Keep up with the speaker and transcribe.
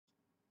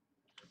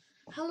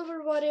Hello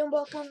everybody and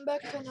welcome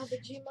back to another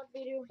Gmod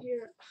video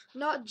here.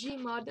 Not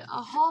Gmod,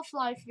 a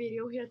Half-Life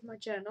video here at my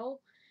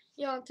channel.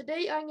 Yeah,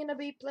 today I'm gonna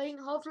be playing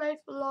Half-Life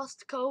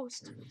Lost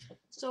Coast.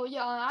 So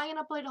yeah, I'm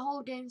gonna play the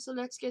whole game, so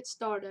let's get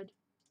started.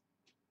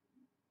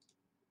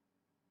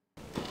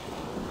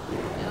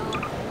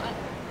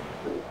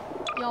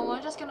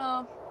 I'm just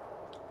gonna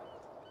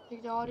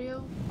take the audio,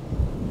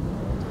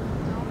 turn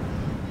it down a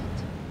little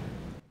bit.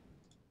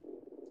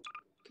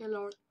 Okay,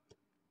 Lord.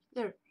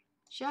 There.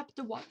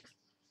 Chapter 1.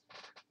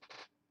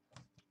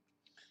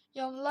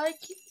 Yeah, like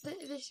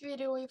this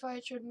video if I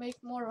should make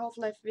more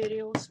Half-Life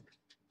videos.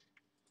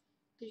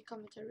 The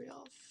commentary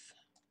off.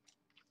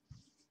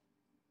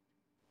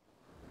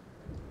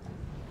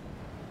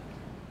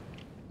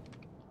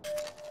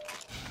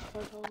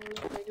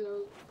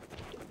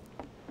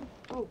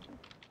 Oh.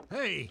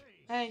 Hey!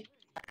 Hey.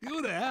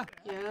 You there?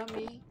 Yeah,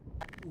 me.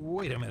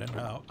 Wait a minute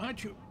now,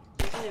 aren't you?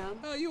 I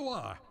am. You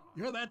are.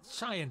 You're that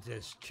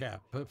scientist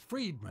chap,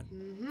 Friedman,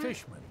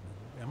 Fishman.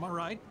 Am I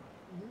right?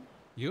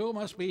 You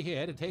must be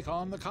here to take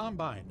on the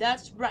Combine.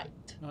 That's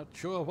right. Not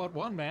sure what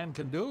one man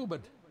can do, but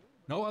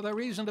no other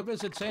reason to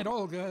visit St.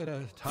 Olga at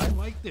a time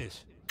like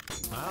this.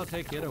 I'll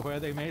take you to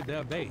where they made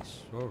their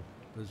base, or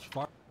as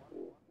far...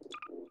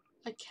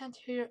 I can't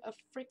hear a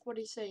frick what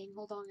he's saying.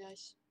 Hold on,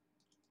 guys.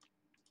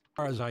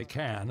 far as I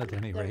can, at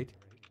any rate.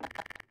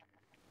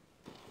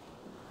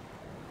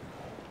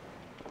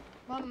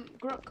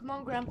 Come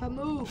on, Grandpa,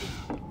 move.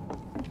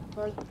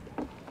 Or...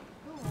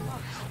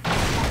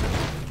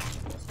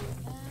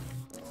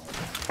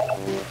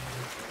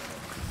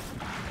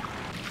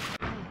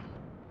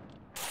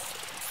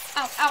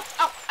 Ow, ow,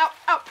 ow, ow,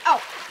 ow,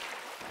 ow!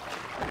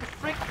 What the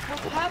frick? What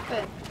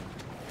happened?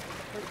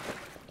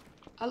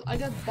 I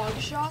got bug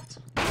shot.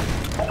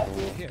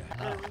 Here,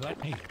 now,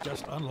 let me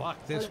just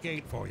unlock this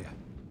gate for you.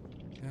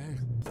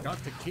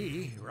 Got the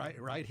key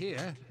right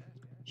here.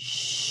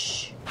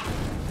 Shh.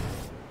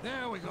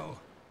 There we go.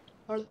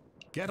 Or...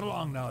 Get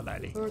along now,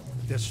 laddie.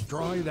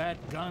 Destroy that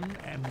gun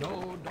and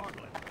no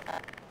dawdling.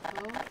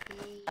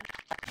 Okay.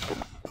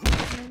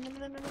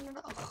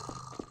 No.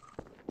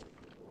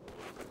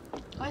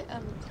 I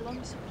am a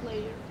clumsy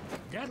player.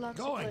 Get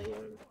going.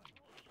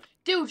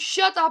 Dude,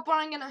 shut up or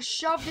I'm gonna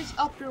shove this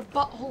up your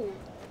butthole.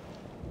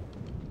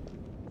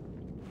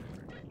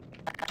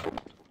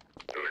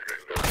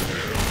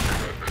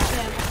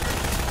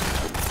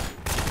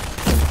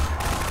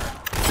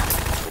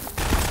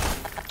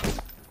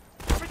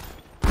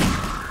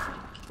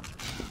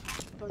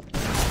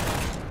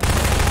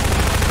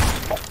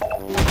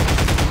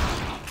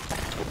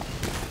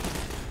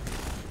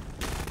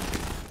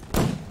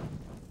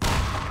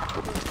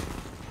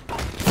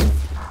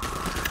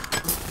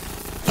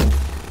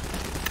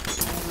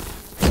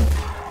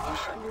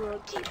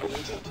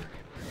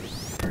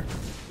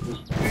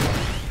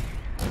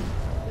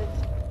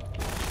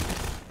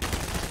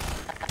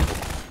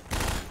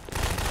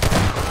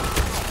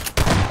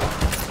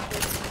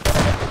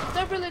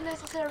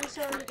 Necessary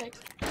certain things.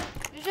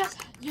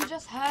 You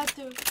just had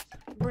to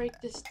break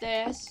the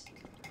stairs.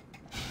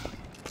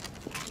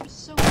 I'm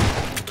so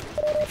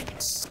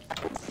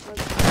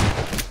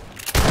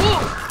Whoa!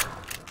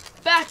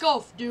 Back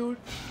off, dude.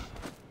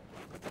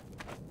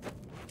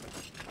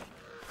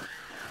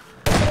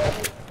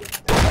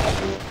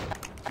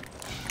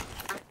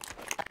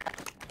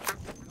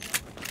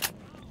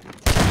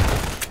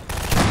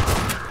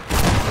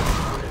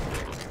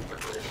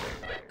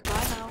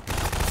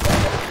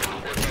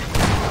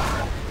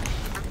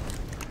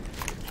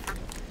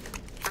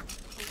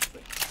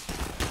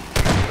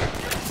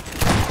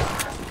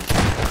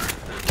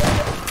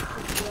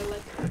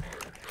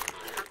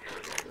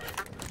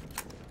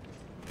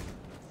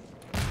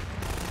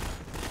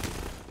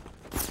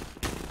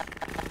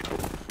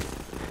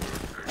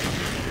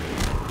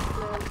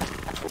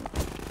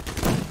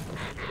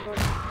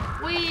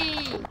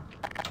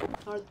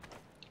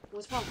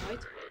 Was wrong, right?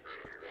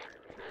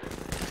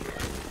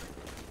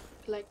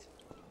 Collect.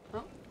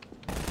 Huh?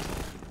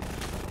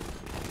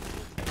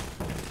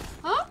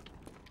 Huh?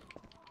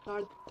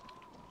 Lord.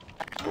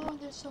 Oh,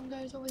 there's some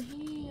guys over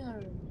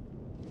here.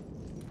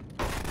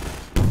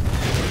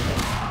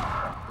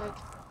 Like.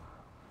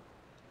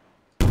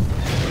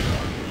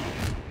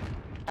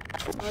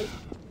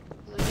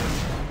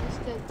 He's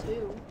dead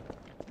too.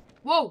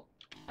 Whoa!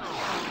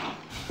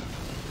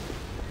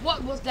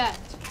 What was that?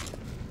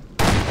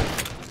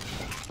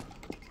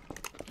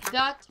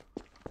 That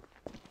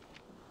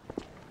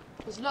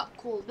was not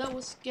cool. That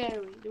was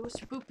scary. That was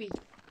spoopy.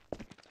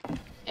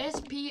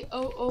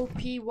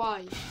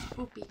 S-P-O-O-P-Y.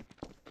 Spoopy.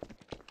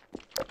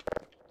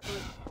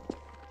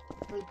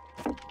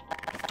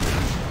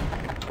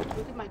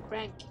 Look at my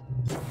crank.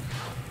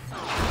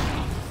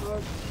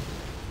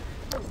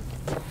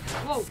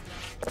 Whoa.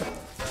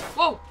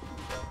 Whoa.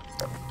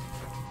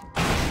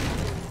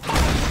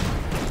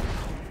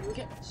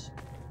 Okay.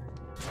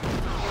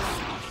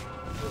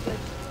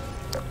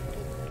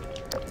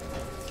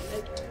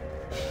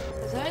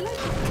 Was I like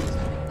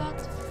that?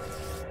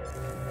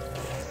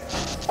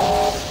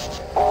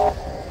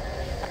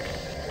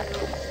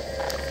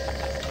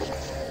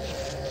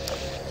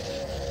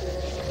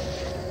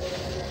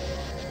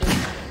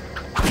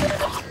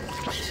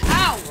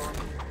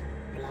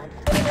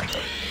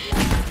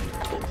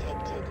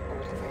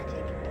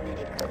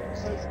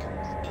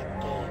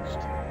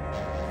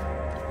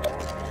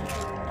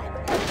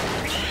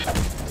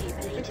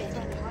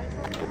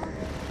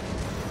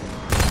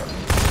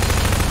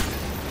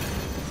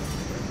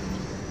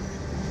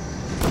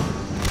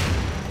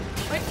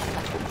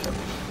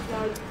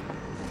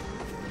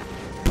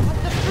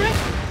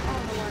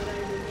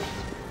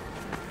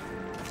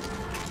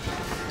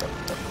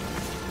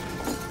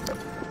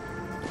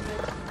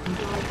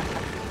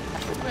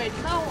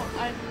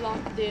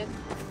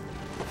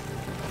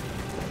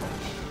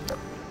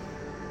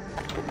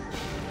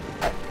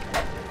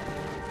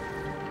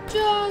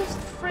 just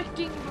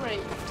freaking great.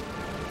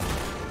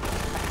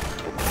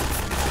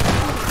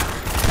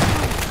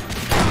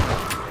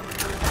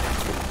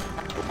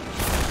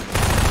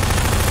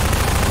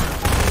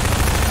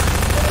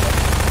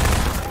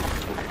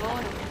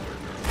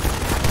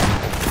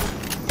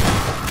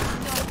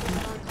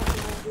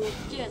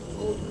 Again,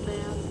 old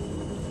man.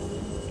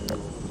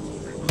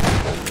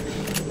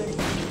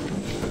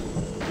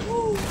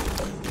 Woo.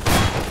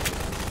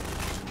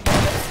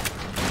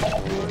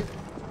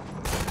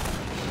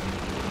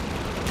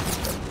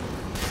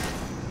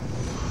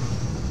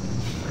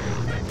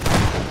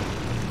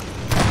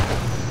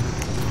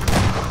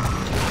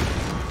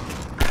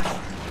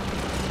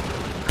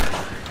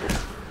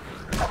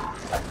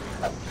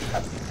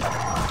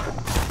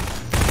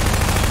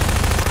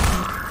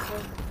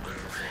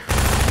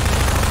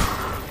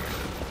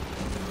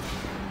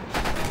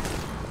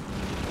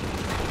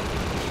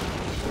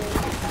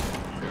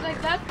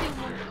 Like that thing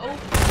won't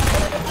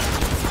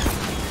open.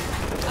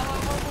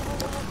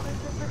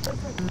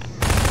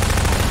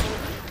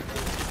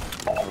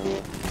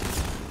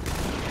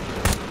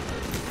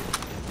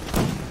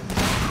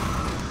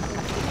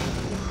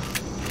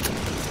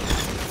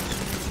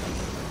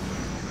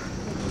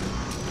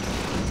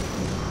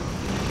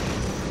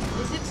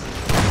 Is it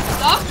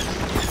stuck?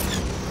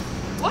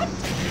 What?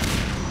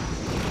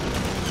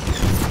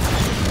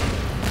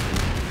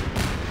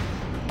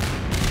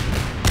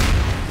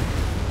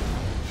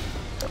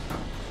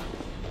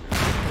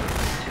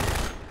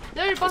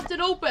 There, it busted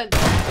open.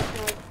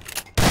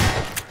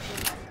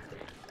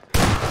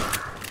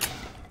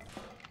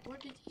 Where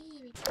did he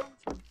even come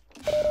from?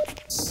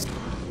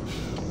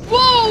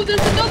 Whoa, there's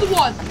another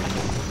one.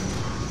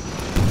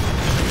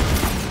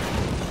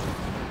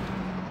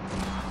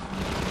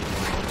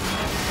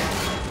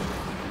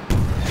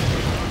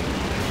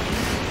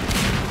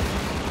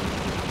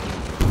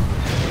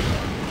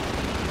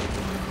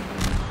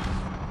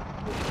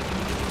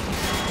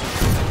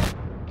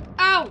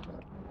 Ow!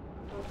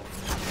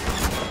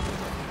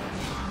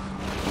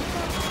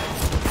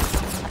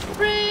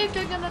 Freak,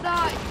 I'm gonna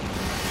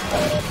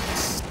die.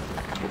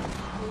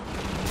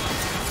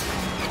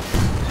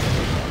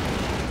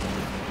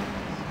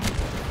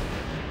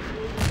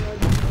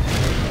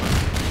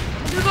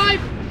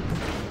 Revive!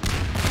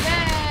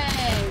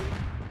 Yay!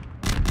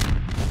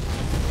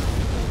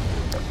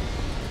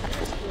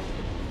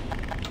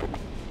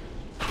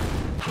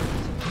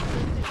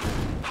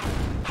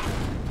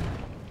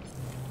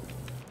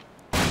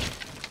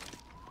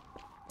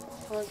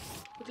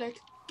 Look like.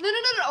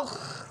 No!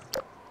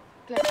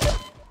 Look like.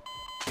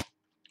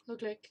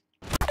 Look like.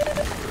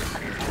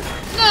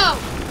 No!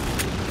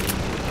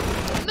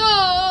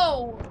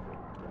 No!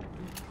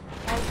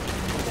 I'm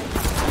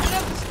gonna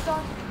have to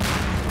start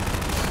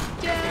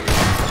again.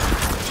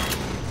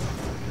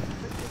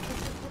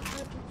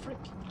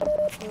 Frick.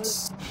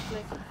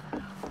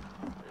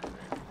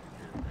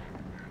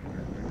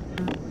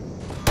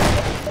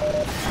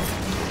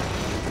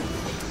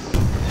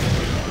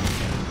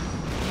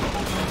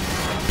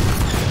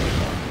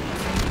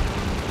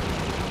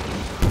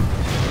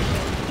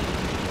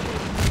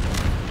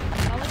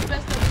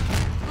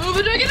 Move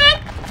it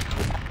again!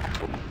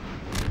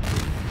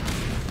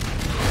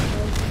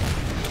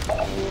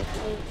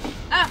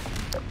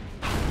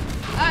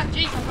 Ah,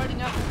 jeez, I'm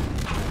burning up.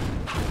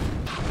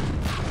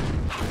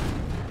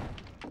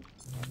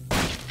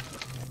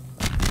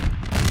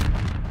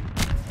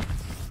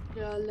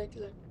 Yeah, like.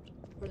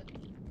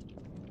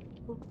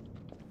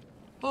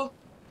 Oh.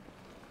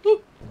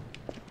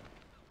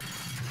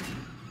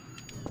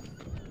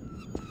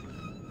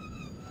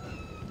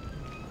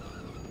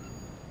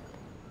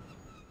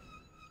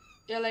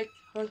 Yeah, like,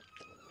 what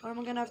am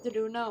I gonna have to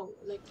do now?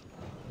 Like,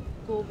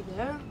 go over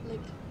there? Like,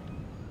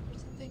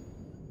 what's the thing?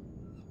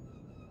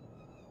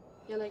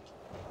 Yeah, like,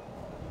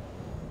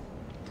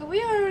 can we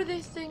hurry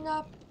this thing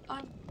up?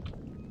 I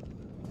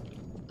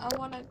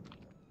wanna.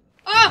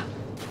 Ah!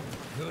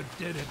 You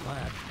did it,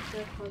 lad.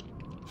 Careful.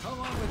 Come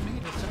on with me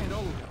to St.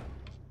 Olga.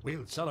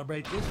 We'll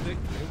celebrate this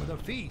victory with a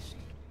feast.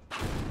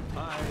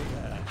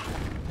 I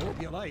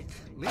hope you like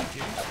leeches.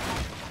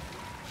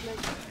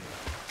 Like,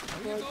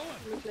 Where you going?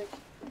 look like.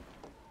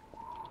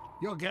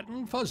 You're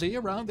getting fuzzy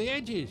around the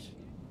edges.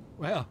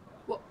 Well,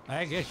 What?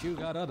 I guess you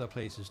got other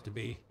places to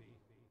be.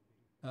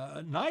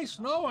 Nice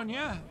knowing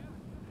ya.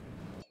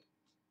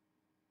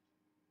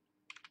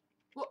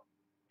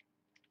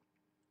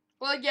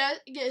 Well, yeah,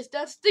 yes,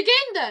 that's the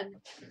game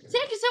then.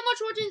 Thank you so much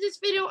for watching this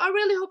video. I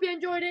really hope you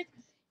enjoyed it.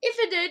 If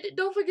you did,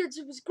 don't forget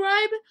to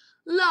subscribe,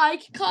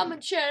 like,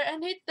 comment, share,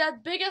 and hit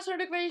that big ass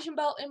notification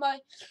bell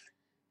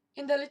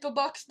in the little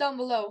box down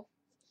below.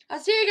 I'll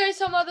see you guys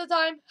some other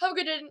time. Have a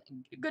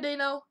good day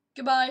now.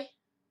 Goodbye.